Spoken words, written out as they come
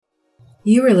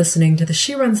You are listening to the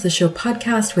She Runs the Show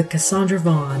podcast with Cassandra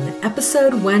Vaughn,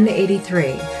 episode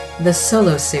 183, the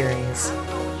solo series.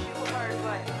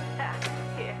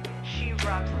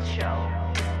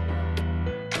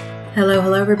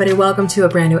 Hello, everybody. Welcome to a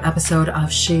brand new episode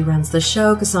of She Runs the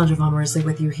Show. Cassandra Vaughn Worsley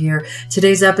with you here.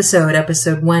 Today's episode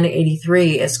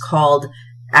 183, is called,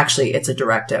 actually, it's a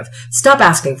directive. Stop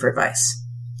asking for advice.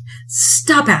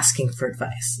 Stop asking for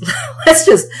advice. Let's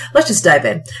just dive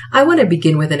in. I want to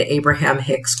begin with an Abraham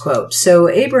Hicks quote. So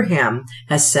Abraham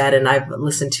has said, and I've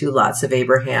listened to lots of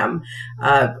Abraham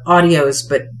audios,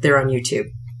 but they're on YouTube.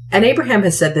 And Abraham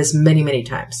has said this many, many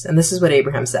times. And this is what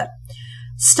Abraham said.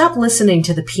 Stop listening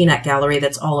to the peanut gallery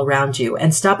that's all around you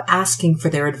and stop asking for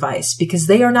their advice because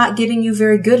they are not giving you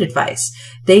very good advice.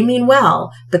 They mean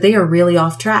well, but they are really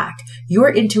off track.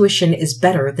 Your intuition is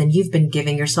better than you've been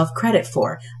giving yourself credit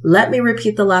for. Let me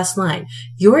repeat the last line.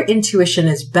 Your intuition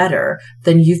is better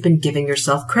than you've been giving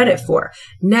yourself credit for.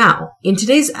 Now, in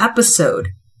today's episode,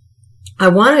 I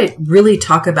want to really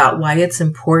talk about why it's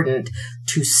important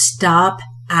to stop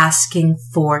asking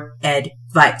for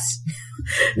advice.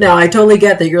 Now, I totally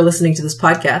get that you're listening to this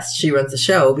podcast, She Runs the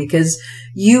Show, because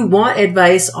you want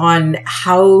advice on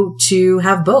how to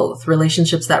have both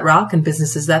relationships that rock and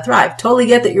businesses that thrive. Totally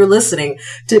get that you're listening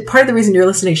to, part of the reason you're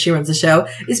listening to She Runs the Show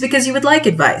is because you would like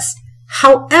advice.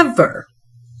 However,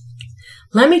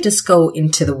 let me just go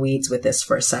into the weeds with this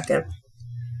for a second.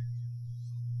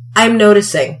 I'm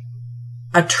noticing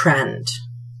a trend.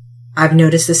 I've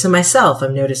noticed this in myself.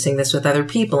 I'm noticing this with other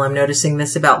people. I'm noticing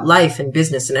this about life and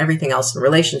business and everything else in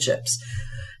relationships.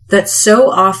 That so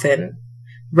often,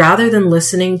 rather than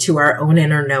listening to our own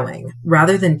inner knowing,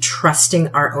 rather than trusting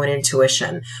our own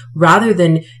intuition, rather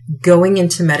than going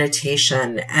into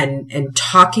meditation and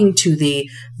talking to the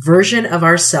version of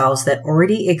ourselves that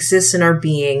already exists in our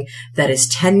being that is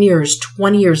 10 years,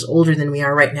 20 years older than we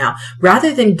are right now,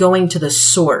 rather than going to the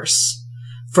source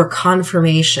for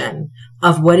confirmation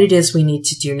of what it is we need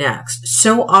to do next.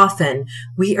 So often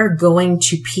we are going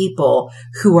to people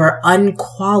who are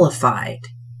unqualified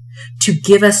to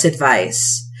give us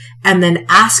advice and then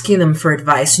asking them for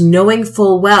advice, knowing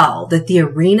full well that the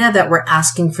arena that we're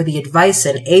asking for the advice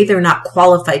in, A, they're not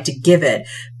qualified to give it.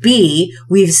 B,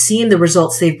 we've seen the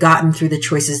results they've gotten through the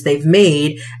choices they've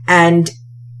made. And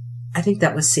I think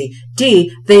that was C.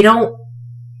 D, we don't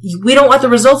want the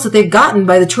results that they've gotten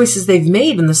by the choices they've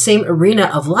made in the same arena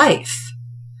of life.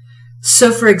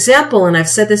 So, for example, and I've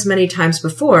said this many times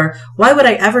before, why would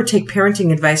I ever take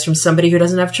parenting advice from somebody who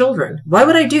doesn't have children? Why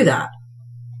would I do that?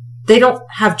 They don't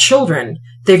have children.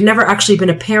 They've never actually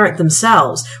been a parent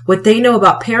themselves. What they know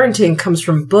about parenting comes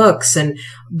from books and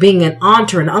being an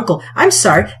aunt or an uncle. I'm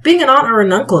sorry, being an aunt or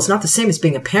an uncle is not the same as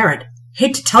being a parent.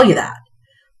 Hate to tell you that.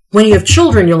 When you have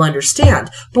children, you'll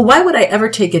understand. But why would I ever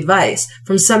take advice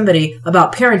from somebody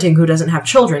about parenting who doesn't have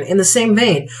children? In the same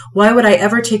vein, why would I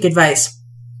ever take advice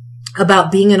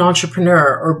about being an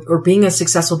entrepreneur or being a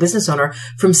successful business owner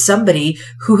from somebody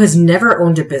who has never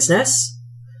owned a business,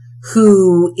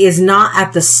 who is not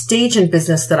at the stage in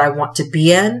business that I want to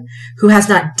be in, who has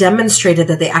not demonstrated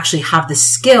that they actually have the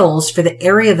skills for the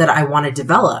area that I want to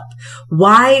develop?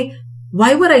 Why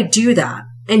would I do that?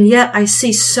 And yet I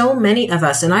see so many of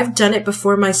us, and I've done it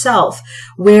before myself,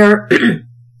 where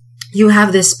you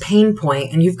have this pain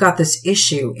point and you've got this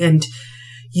issue and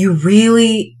you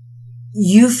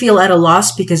feel at a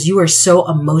loss because you are so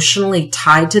emotionally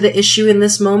tied to the issue in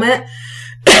this moment,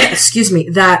 excuse me,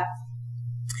 that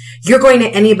you're going to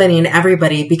anybody and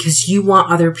everybody because you want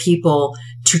other people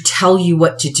to tell you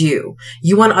what to do.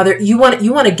 You want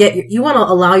to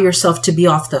allow yourself to be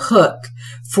off the hook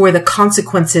for the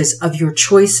consequences of your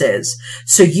choices.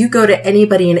 So you go to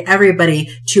anybody and everybody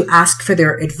to ask for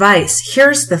their advice.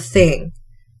 Here's the thing.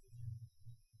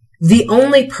 The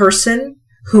only person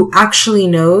who actually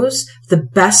knows the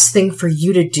best thing for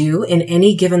you to do in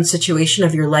any given situation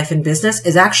of your life and business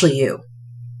is actually you.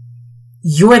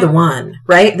 You're the one,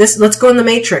 right? Let's go in the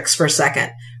matrix for a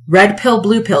second. Red pill,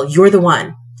 blue pill, you're the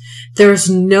one. There's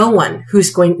no one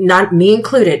not me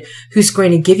included, who's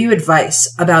going to give you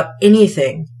advice about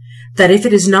anything that if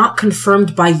it is not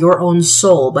confirmed by your own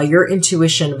soul, by your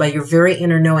intuition, by your very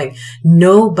inner knowing,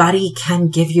 nobody can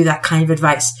give you that kind of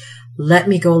advice. Let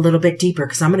me go a little bit deeper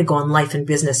because I'm going to go on life and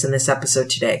business in this episode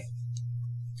today.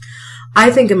 I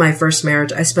think in my first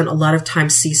marriage, I spent a lot of time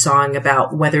seesawing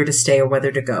about whether to stay or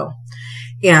whether to go.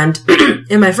 And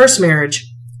in my first marriage,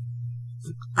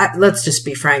 let's just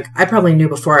be frank, I probably knew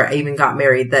before I even got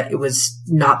married that it was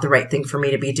not the right thing for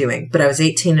me to be doing. But I was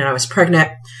 18 and I was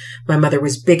pregnant. My mother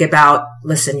was big about,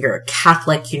 listen, you're a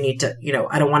Catholic. You need to,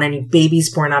 I don't want any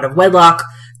babies born out of wedlock.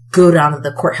 go down to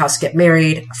the courthouse, get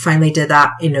married. Finally did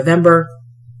that in November.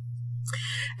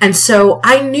 And so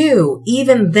I knew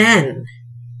even then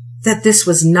that this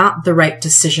was not the right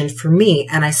decision for me,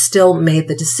 and I still made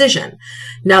the decision.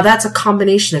 Now, that's a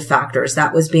combination of factors.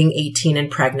 That was being 18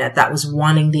 and pregnant. That was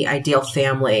wanting the ideal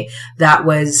family. That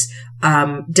was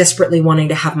desperately wanting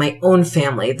to have my own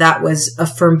family. That was a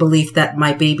firm belief that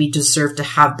my baby deserved to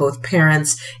have both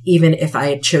parents, even if I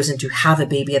had chosen to have a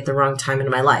baby at the wrong time in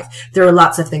my life. There are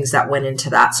lots of things that went into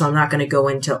that, so I'm not going to go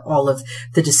into all of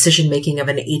the decision-making of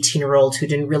an 18-year-old who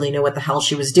didn't really know what the hell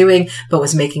she was doing, but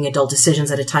was making adult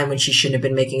decisions at a time when she shouldn't have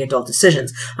been making adult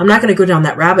decisions. I'm not going to go down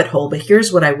that rabbit hole, but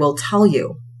here's what I will tell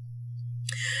you.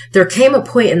 There came a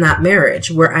point in that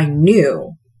marriage where I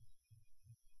knew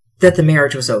that the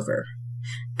marriage was over.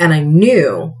 And I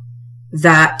knew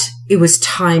that it was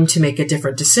time to make a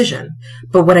different decision.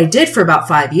 But what I did for about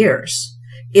 5 years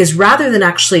is rather than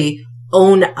actually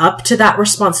own up to that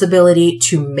responsibility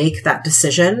to make that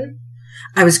decision,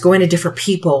 I was going to different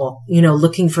people,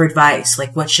 looking for advice,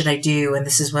 like, what should I do? And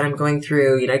this is what I'm going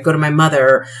through. I'd go to my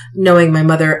mother, knowing my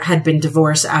mother had been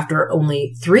divorced after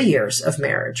only 3 years of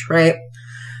marriage, right?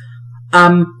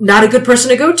 Not a good person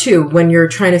to go to when you're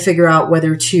trying to figure out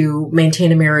whether to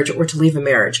maintain a marriage or to leave a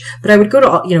marriage. But I would go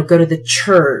to the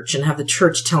church and have the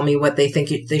church tell me what they think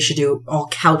they should do, all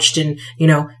couched in,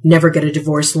 never get a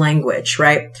divorce language,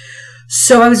 right?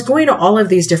 So I was going to all of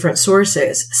these different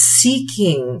sources,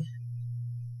 seeking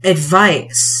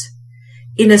advice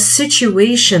in a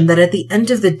situation that at the end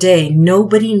of the day,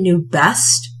 nobody knew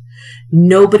best.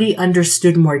 Nobody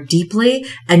understood more deeply,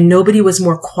 and nobody was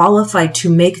more qualified to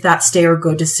make that stay or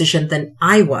go decision than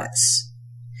I was.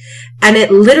 And it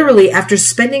literally, after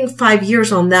spending 5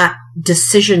 years on that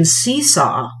decision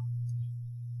seesaw,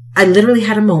 I literally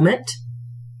had a moment.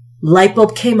 Light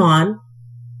bulb came on.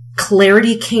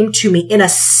 Clarity came to me in a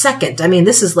second. I mean,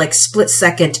 this is like split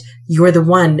second, you're the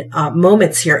one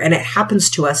moments here, and it happens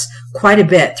to us quite a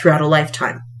bit throughout a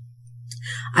lifetime.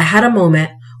 I had a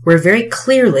moment where very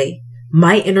clearly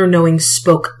my inner knowing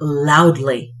spoke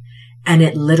loudly, and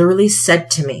it literally said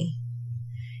to me,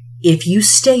 if you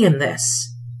stay in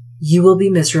this, you will be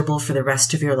miserable for the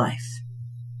rest of your life.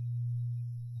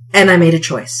 And I made a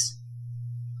choice.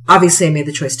 Obviously, I made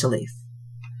the choice to leave.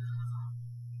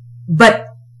 But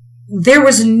there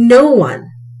was no one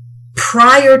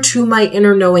prior to my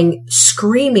inner knowing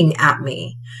screaming at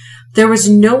me. There was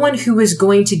no one who was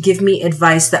going to give me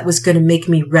advice that was going to make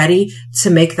me ready to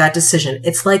make that decision.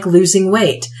 It's like losing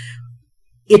weight.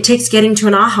 It takes getting to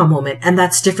an aha moment, and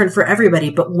that's different for everybody.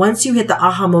 But once you hit the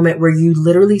aha moment where you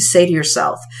literally say to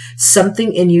yourself,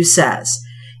 something in you says,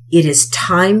 it is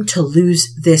time to lose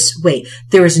this weight.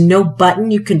 There is no button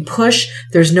you can push.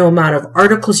 There's no amount of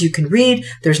articles you can read.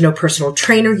 There's no personal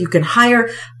trainer you can hire.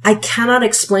 I cannot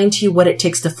explain to you what it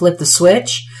takes to flip the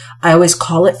switch. I always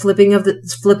call it flipping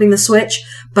the switch,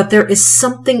 but there is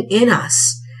something in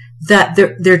us that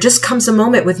there just comes a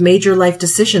moment with major life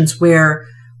decisions where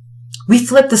we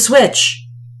flip the switch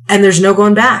and there's no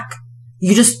going back.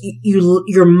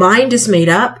 Your mind is made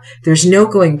up. There's no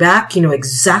going back. You know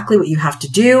exactly what you have to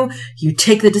do. You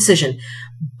take the decision.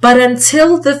 But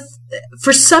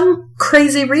for some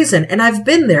crazy reason, and I've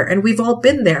been there and we've all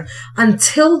been there,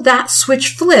 until that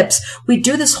switch flips, we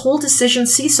do this whole decision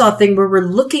seesaw thing where we're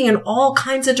looking in all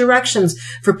kinds of directions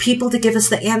for people to give us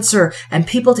the answer and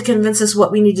people to convince us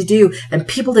what we need to do and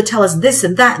people to tell us this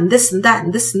and that and this and that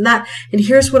and this and that. And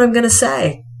here's what I'm going to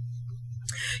say.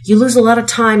 You lose a lot of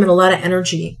time and a lot of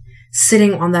energy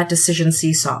sitting on that decision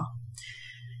seesaw.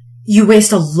 You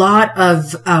waste a lot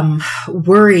of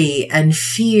worry and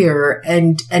fear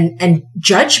and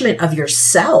judgment of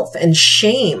yourself and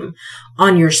shame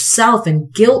on yourself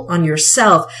and guilt on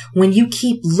yourself when you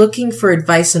keep looking for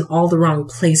advice in all the wrong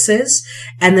places,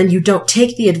 and then you don't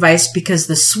take the advice because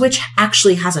the switch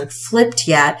actually hasn't flipped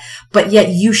yet, but yet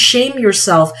you shame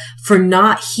yourself for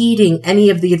not heeding any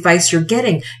of the advice you're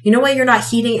getting. You know why you're not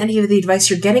heeding any of the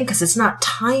advice you're getting? Because it's not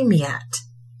time yet.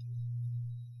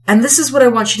 And this is what I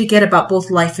want you to get about both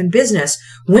life and business.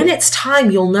 When it's time,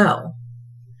 you'll know.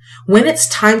 When it's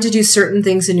time to do certain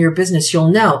things in your business,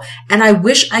 you'll know. And I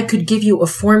wish I could give you a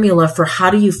formula for how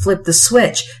do you flip the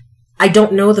switch. I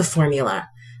don't know the formula.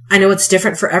 I know it's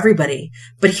different for everybody.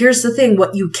 But here's the thing,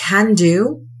 what you can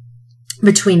do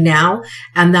between now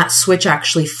and that switch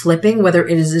actually flipping, whether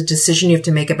it is a decision you have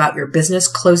to make about your business,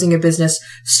 closing a business,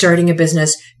 starting a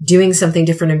business, doing something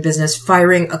different in business,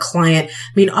 firing a client. I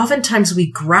mean, oftentimes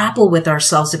we grapple with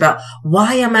ourselves about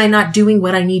why am I not doing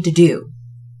what I need to do?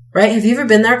 Right? Have you ever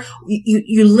been there?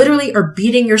 You literally are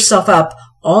beating yourself up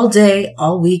all day,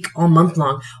 all week, all month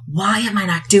long. Why am I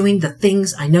not doing the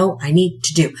things I know I need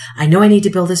to do? I know I need to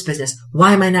build this business.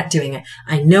 Why am I not doing it?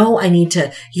 I know I need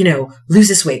to, lose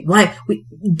this weight. Why?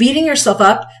 Beating yourself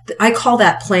up. I call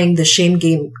that playing the shame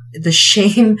game, the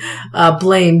shame,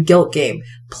 blame, guilt game.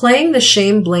 Playing the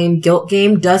shame, blame, guilt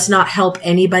game does not help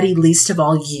anybody, least of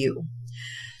all you.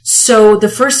 So the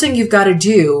first thing you've got to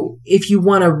do, if you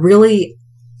want to really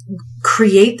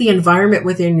create the environment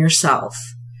within yourself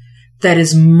that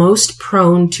is most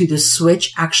prone to the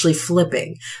switch actually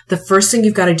flipping, the first thing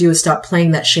you've got to do is stop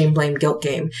playing that shame, blame, guilt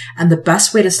game. And the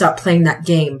best way to stop playing that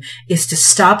game is to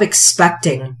stop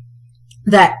expecting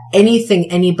that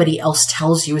anything anybody else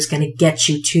tells you is going to get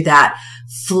you to that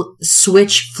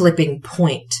switch flipping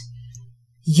point.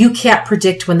 You can't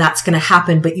predict when that's going to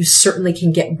happen, but you certainly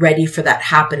can get ready for that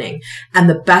happening. And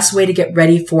the best way to get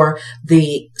ready for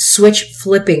the switch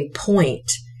flipping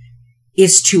point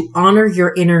is to honor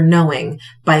your inner knowing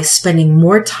by spending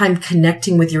more time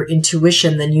connecting with your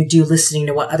intuition than you do listening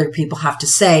to what other people have to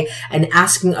say and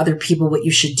asking other people what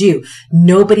you should do.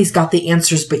 Nobody's got the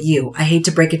answers but you. I hate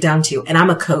to break it down to you. And I'm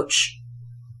a coach.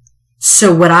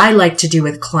 So what I like to do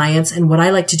with clients and what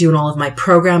I like to do in all of my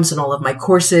programs and all of my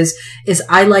courses is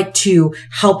I like to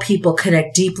help people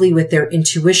connect deeply with their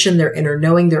intuition, their inner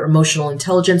knowing, their emotional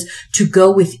intelligence, to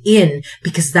go within,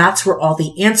 because that's where all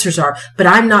the answers are. But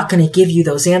I'm not going to give you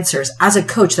those answers. As a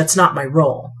coach, that's not my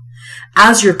role.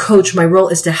 As your coach, my role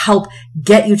is to help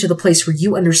get you to the place where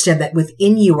you understand that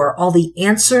within you are all the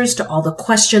answers to all the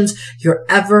questions you're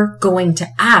ever going to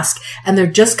ask. And there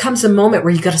just comes a moment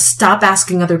where you got to stop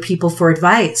asking other people for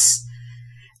advice.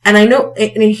 And I know,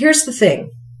 and here's the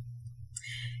thing.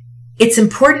 It's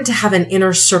important to have an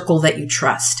inner circle that you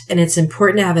trust. And it's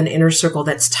important to have an inner circle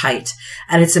that's tight.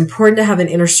 And it's important to have an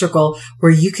inner circle where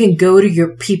you can go to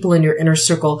your people in your inner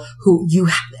circle who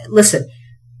listen,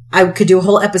 I could do a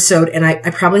whole episode, and I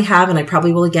probably have, and I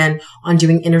probably will again, on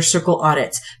doing inner circle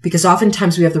audits, because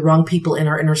oftentimes we have the wrong people in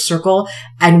our inner circle,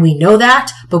 and we know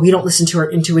that, but we don't listen to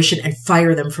our intuition and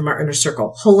fire them from our inner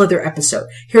circle. Whole other episode.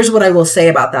 Here's what I will say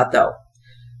about that, though.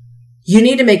 You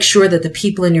need to make sure that the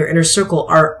people in your inner circle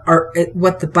are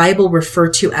what the Bible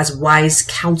referred to as wise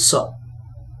counsel.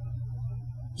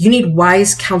 You need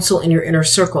wise counsel in your inner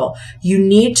circle. You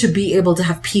need to be able to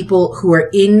have people who are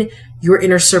in your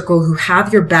inner circle who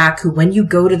have your back, who when you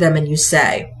go to them and you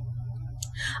say,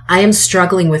 I am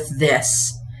struggling with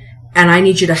this, and I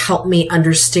need you to help me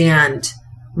understand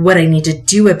what I need to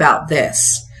do about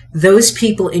this. Those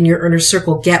people in your inner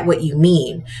circle get what you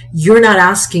mean. You're not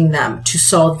asking them to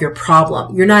solve your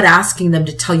problem. You're not asking them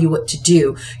to tell you what to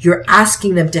do. You're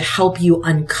asking them to help you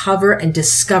uncover and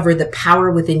discover the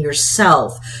power within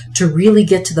yourself to really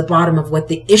get to the bottom of what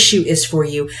the issue is for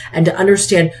you and to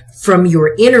understand from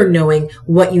your inner knowing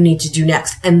what you need to do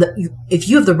next. And if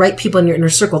you have the right people in your inner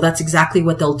circle, that's exactly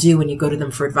what they'll do when you go to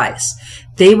them for advice.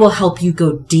 They will help you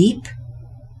go deep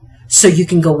so you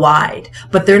can go wide.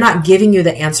 But they're not giving you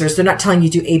the answers. They're not telling you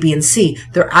to do A, B, and C.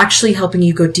 They're actually helping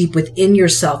you go deep within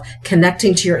yourself,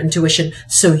 connecting to your intuition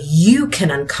so you can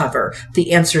uncover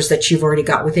the answers that you've already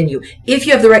got within you. If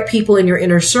you have the right people in your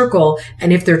inner circle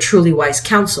and if they're truly wise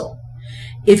counsel.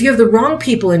 If you have the wrong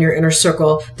people in your inner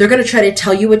circle, they're going to try to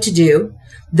tell you what to do.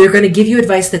 They're going to give you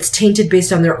advice that's tainted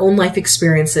based on their own life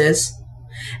experiences.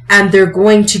 And they're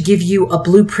going to give you a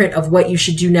blueprint of what you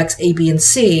should do next, A, B, and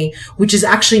C, which is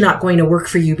actually not going to work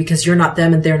for you because you're not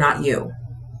them and they're not you.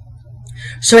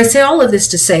 So I say all of this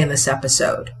to say in this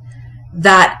episode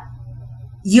that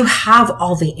you have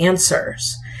all the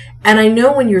answers. And I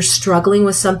know when you're struggling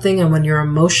with something and when you're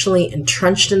emotionally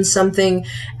entrenched in something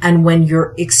and when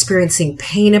you're experiencing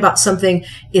pain about something,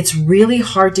 it's really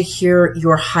hard to hear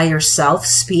your higher self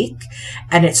speak.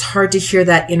 And it's hard to hear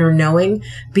that inner knowing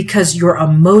because your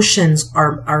emotions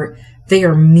are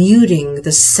muting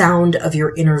the sound of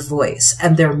your inner voice.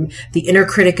 And the inner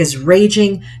critic is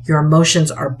raging. Your emotions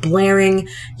are blaring.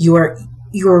 You're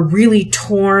really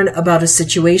torn about a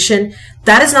situation.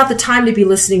 That is not the time to be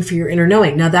listening for your inner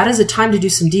knowing. Now, that is a time to do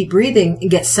some deep breathing and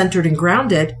get centered and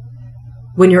grounded.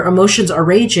 When your emotions are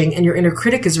raging and your inner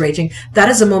critic is raging, that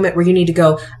is a moment where you need to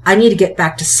go, I need to get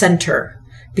back to center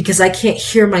because I can't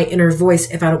hear my inner voice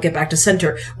if I don't get back to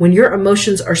center. When your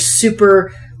emotions are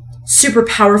super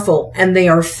powerful and they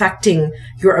are affecting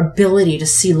your ability to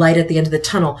see light at the end of the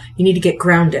tunnel, you need to get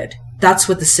grounded. That's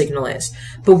what the signal is.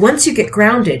 But once you get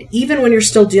grounded, even when you're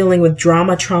still dealing with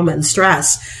drama, trauma, and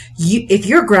stress, if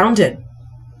you're grounded,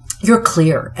 you're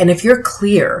clear. And if you're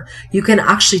clear, you can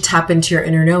actually tap into your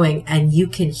inner knowing and you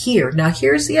can hear. Now,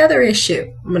 here's the other issue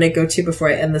I'm going to go to before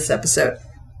I end this episode.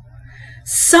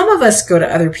 Some of us go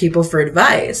to other people for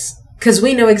advice because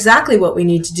we know exactly what we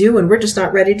need to do and we're just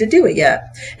not ready to do it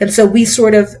yet. And so we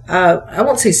sort of, I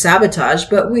won't say sabotage,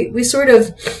 but we sort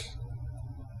of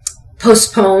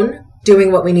postpone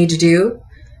doing what we need to do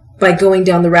by going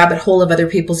down the rabbit hole of other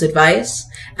people's advice.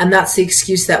 And that's the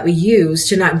excuse that we use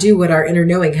to not do what our inner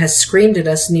knowing has screamed at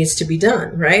us needs to be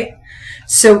done, right?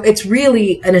 So it's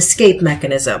really an escape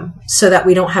mechanism so that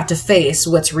we don't have to face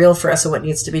what's real for us and what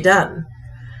needs to be done.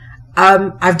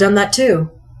 I've done that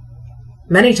too.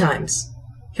 Many times.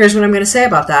 Here's what I'm going to say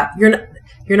about that. You're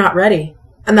not ready.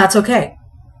 And that's okay.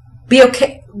 Be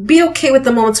okay with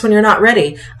the moments when you're not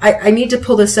ready. I need to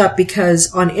pull this up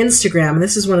because on Instagram, and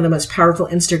this is one of the most powerful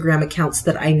Instagram accounts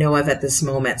that I know of at this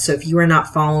moment. So if you are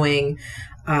not following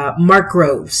Mark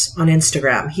Groves on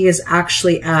Instagram, he is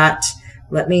actually at,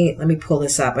 let me pull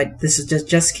this up. This is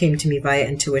just came to me via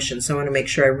intuition. So I want to make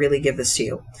sure I really give this to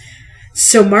you.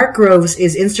 So Mark Groves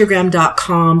is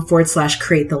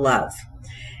Instagram.com/create the love.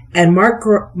 And Mark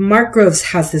Groves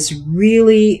has this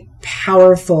really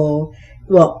powerful,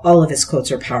 well, all of his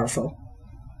quotes are powerful,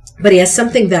 but he has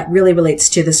something that really relates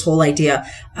to this whole idea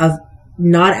of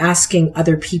not asking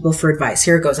other people for advice.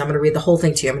 Here it goes. I'm going to read the whole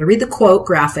thing to you. I'm going to read the quote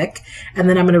graphic, and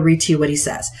then I'm going to read to you what he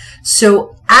says.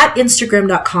 So at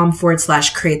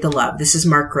Instagram.com/create the love, this is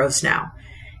Mark Groves now.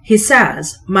 He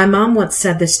says, "My mom once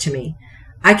said this to me.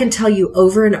 I can tell you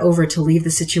over and over to leave the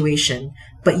situation,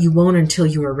 but you won't until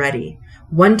you are ready.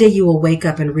 One day you will wake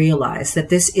up and realize that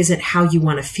this isn't how you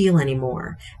want to feel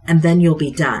anymore, and then you'll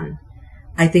be done.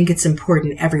 I think it's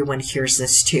important everyone hears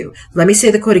this too." Let me say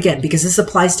the quote again, because this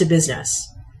applies to business.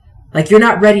 Like, you're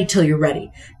not ready till you're ready.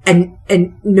 And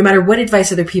no matter what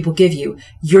advice other people give you,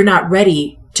 you're not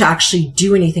ready to actually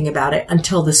do anything about it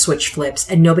until the switch flips,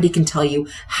 and nobody can tell you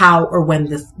how or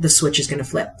when the switch is going to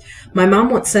flip. My mom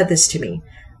once said this to me.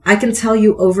 I can tell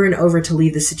you over and over to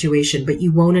leave the situation, but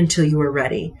you won't until you are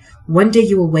ready. One day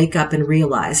you will wake up and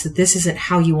realize that this isn't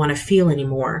how you want to feel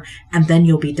anymore, and then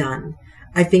you'll be done.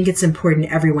 I think it's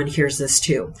important everyone hears this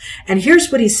too. And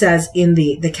here's what he says in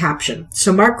the caption.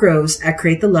 So Mark Groves at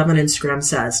Create the Love on Instagram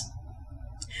says,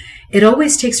 "It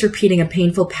always takes repeating a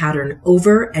painful pattern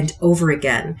over and over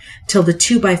again till the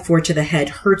 2x4 to the head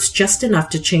hurts just enough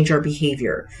to change our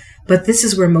behavior. But this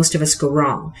is where most of us go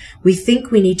wrong. We think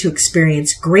we need to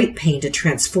experience great pain to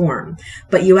transform,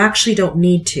 but you actually don't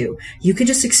need to. You can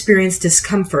just experience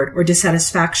discomfort or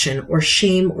dissatisfaction or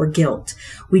shame or guilt.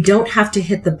 We don't have to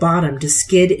hit the bottom to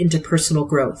skid into personal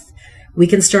growth. We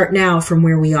can start now from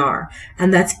where we are,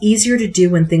 and that's easier to do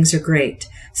when things are great.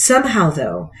 Somehow,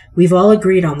 though, we've all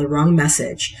agreed on the wrong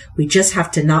message. We just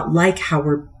have to not like how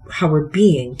we're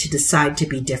being to decide to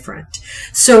be different."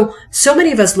 So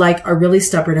many of us are really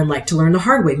stubborn and like to learn the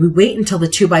hard way. We wait until the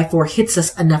 2x4 hits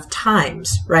us enough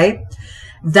times, right?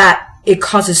 That it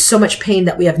causes so much pain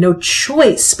that we have no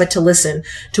choice but to listen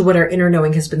to what our inner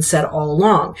knowing has been said all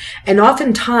along. And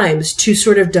oftentimes, to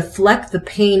sort of deflect the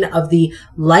pain of the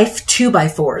life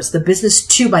 2x4s, the business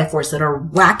 2x4s that are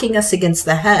whacking us against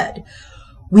the head,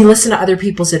 we listen to other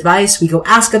people's advice. We go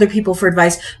ask other people for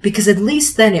advice, because at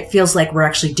least then it feels like we're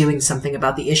actually doing something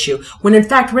about the issue. When in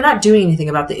fact, we're not doing anything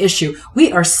about the issue.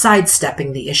 We are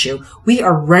sidestepping the issue. We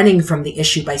are running from the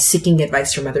issue by seeking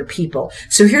advice from other people.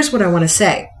 So here's what I want to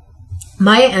say.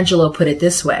 Maya Angelou put it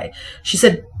this way. She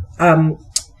said,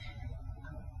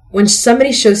 when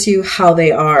somebody shows you how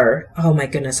they are, oh my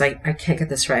goodness, I can't get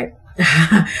this right.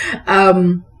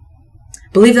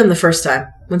 Believe them the first time.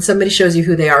 When somebody shows you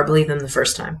who they are, believe them the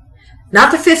first time.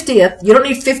 Not the 50th. You don't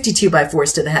need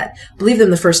 52x4s to the head. Believe them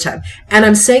the first time. And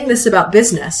I'm saying this about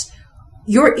business.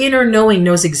 Your inner knowing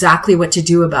knows exactly what to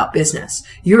do about business.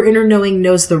 Your inner knowing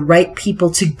knows the right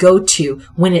people to go to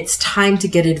when it's time to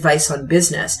get advice on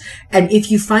business. And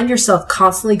if you find yourself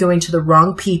constantly going to the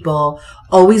wrong people,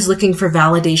 always looking for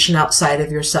validation outside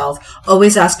of yourself,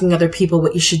 always asking other people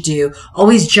what you should do,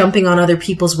 always jumping on other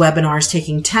people's webinars,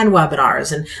 taking 10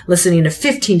 webinars and listening to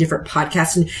 15 different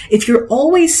podcasts. And if you're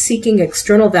always seeking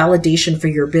external validation for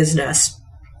your business,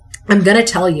 I'm going to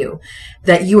tell you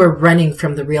that you are running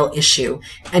from the real issue,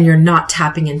 and you're not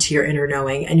tapping into your inner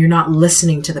knowing, and you're not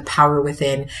listening to the power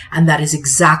within. And that is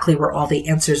exactly where all the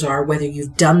answers are, whether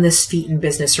you've done this feat in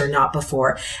business or not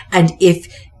before. And if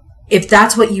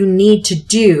that's what you need to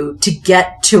do to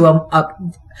get to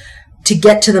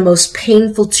the most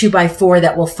painful 2x4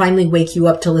 that will finally wake you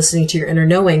up to listening to your inner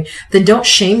knowing, then don't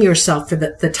shame yourself for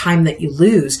the time that you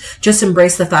lose. Just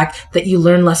embrace the fact that you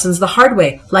learn lessons the hard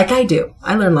way, like I do.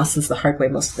 I learn lessons the hard way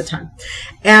most of the time.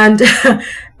 And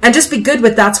just be good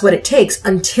with that's what it takes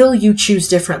until you choose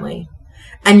differently.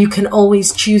 And you can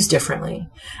always choose differently.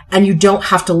 And you don't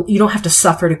have to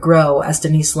suffer to grow, as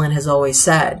Denise Linn has always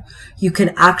said. You can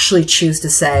actually choose to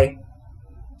say,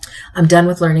 I'm done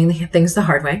with learning things the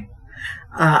hard way.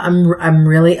 I'm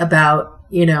really about,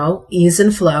 ease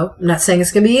and flow. I'm not saying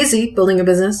it's going to be easy building a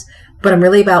business, but I'm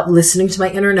really about listening to my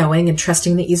inner knowing and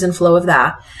trusting the ease and flow of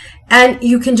that. And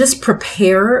you can just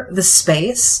prepare the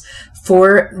space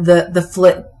for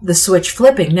the switch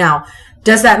flipping. Now,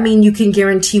 does that mean you can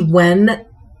guarantee when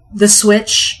the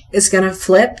switch is going to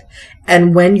flip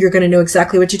and when you're going to know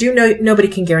exactly what to do? No, nobody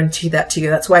can guarantee that to you.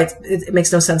 That's why it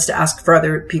makes no sense to ask for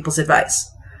other people's advice.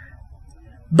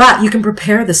 But you can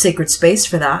prepare the sacred space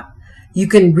for that. You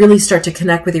can really start to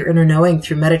connect with your inner knowing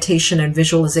through meditation and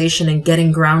visualization and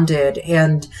getting grounded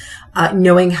and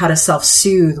knowing how to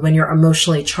self-soothe when you're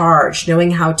emotionally charged,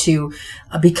 knowing how to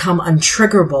become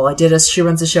untriggerable. I did a She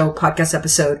Runs the Show podcast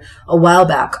episode a while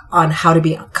back on how to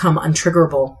become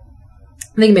untriggerable.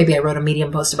 I think maybe I wrote a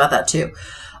Medium post about that too.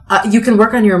 You can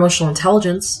work on your emotional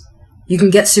intelligence. You can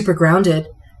get super grounded.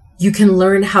 You can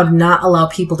learn how to not allow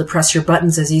people to press your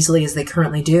buttons as easily as they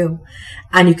currently do.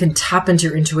 And you can tap into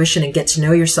your intuition and get to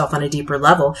know yourself on a deeper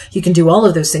level. You can do all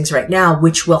of those things right now,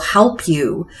 which will help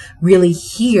you really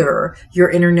hear your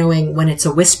inner knowing when it's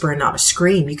a whisper and not a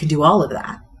scream. You can do all of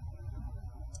that.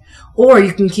 Or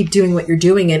you can keep doing what you're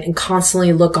doing and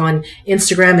constantly look on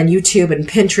Instagram and YouTube and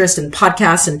Pinterest and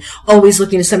podcasts and always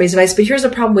looking to somebody's advice. But here's the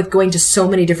problem with going to so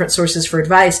many different sources for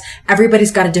advice.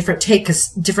 Everybody's got a different take because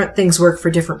different things work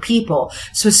for different people.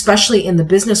 So especially in the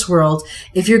business world,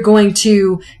 if you're going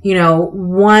to,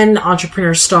 one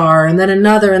entrepreneur star and then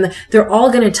another, and they're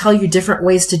all going to tell you different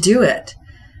ways to do it.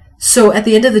 So at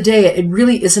the end of the day, it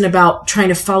really isn't about trying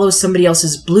to follow somebody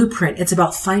else's blueprint. It's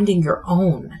about finding your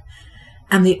own.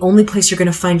 And the only place you're going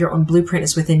to find your own blueprint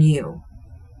is within you.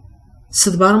 So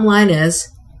the bottom line is,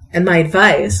 and my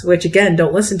advice, which again,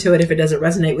 don't listen to it if it doesn't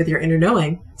resonate with your inner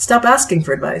knowing, stop asking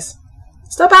for advice.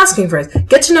 Stop asking for it.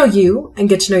 Get to know you and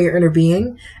get to know your inner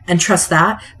being and trust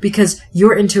that, because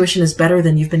your intuition is better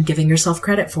than you've been giving yourself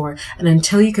credit for. And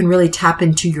until you can really tap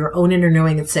into your own inner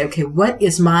knowing and say, okay, what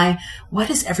is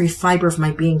every fiber of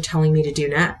my being telling me to do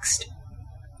next?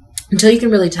 Until you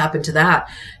can really tap into that,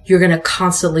 you're going to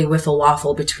constantly whiffle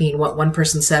waffle between what one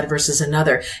person said versus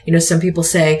another. Some people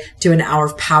say do an hour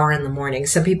of power in the morning.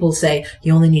 Some people say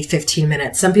you only need 15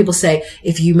 minutes. Some people say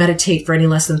if you meditate for any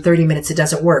less than 30 minutes, it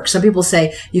doesn't work. Some people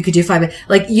say you could do 5 minutes.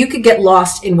 Like, you could get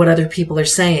lost in what other people are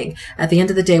saying. At the end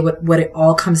of the day, what it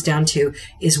all comes down to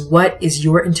is, what is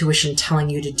your intuition telling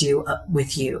you to do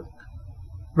with you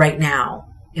right now,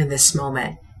 in this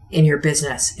moment, in your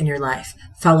business, in your life?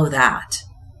 Follow that.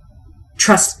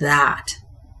 Trust that,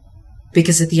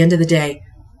 because at the end of the day,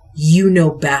 you know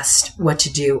best what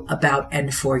to do about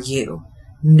and for you.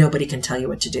 Nobody can tell you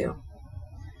what to do.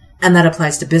 And that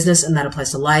applies to business, and that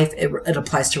applies to life. It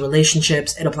applies to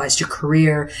relationships. It applies to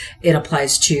career. It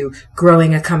applies to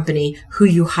growing a company, who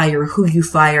you hire, who you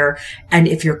fire. And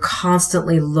if you're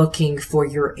constantly looking for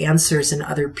your answers in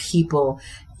other people,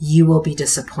 you will be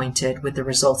disappointed with the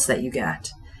results that you get,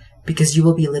 because you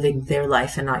will be living their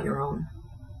life and not your own.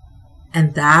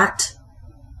 And that's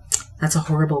a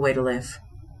horrible way to live.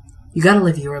 You got to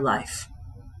live your life,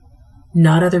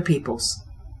 not other people's.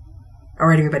 All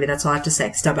right, everybody, that's all I have to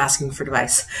say. Stop asking for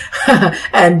advice.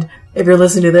 And if you're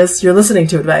listening to this, you're listening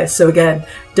to advice. So again,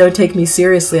 don't take me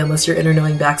seriously unless your inner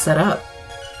knowing backs that up.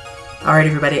 All right,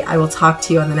 everybody, I will talk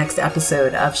to you on the next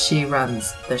episode of She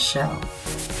Runs the Show.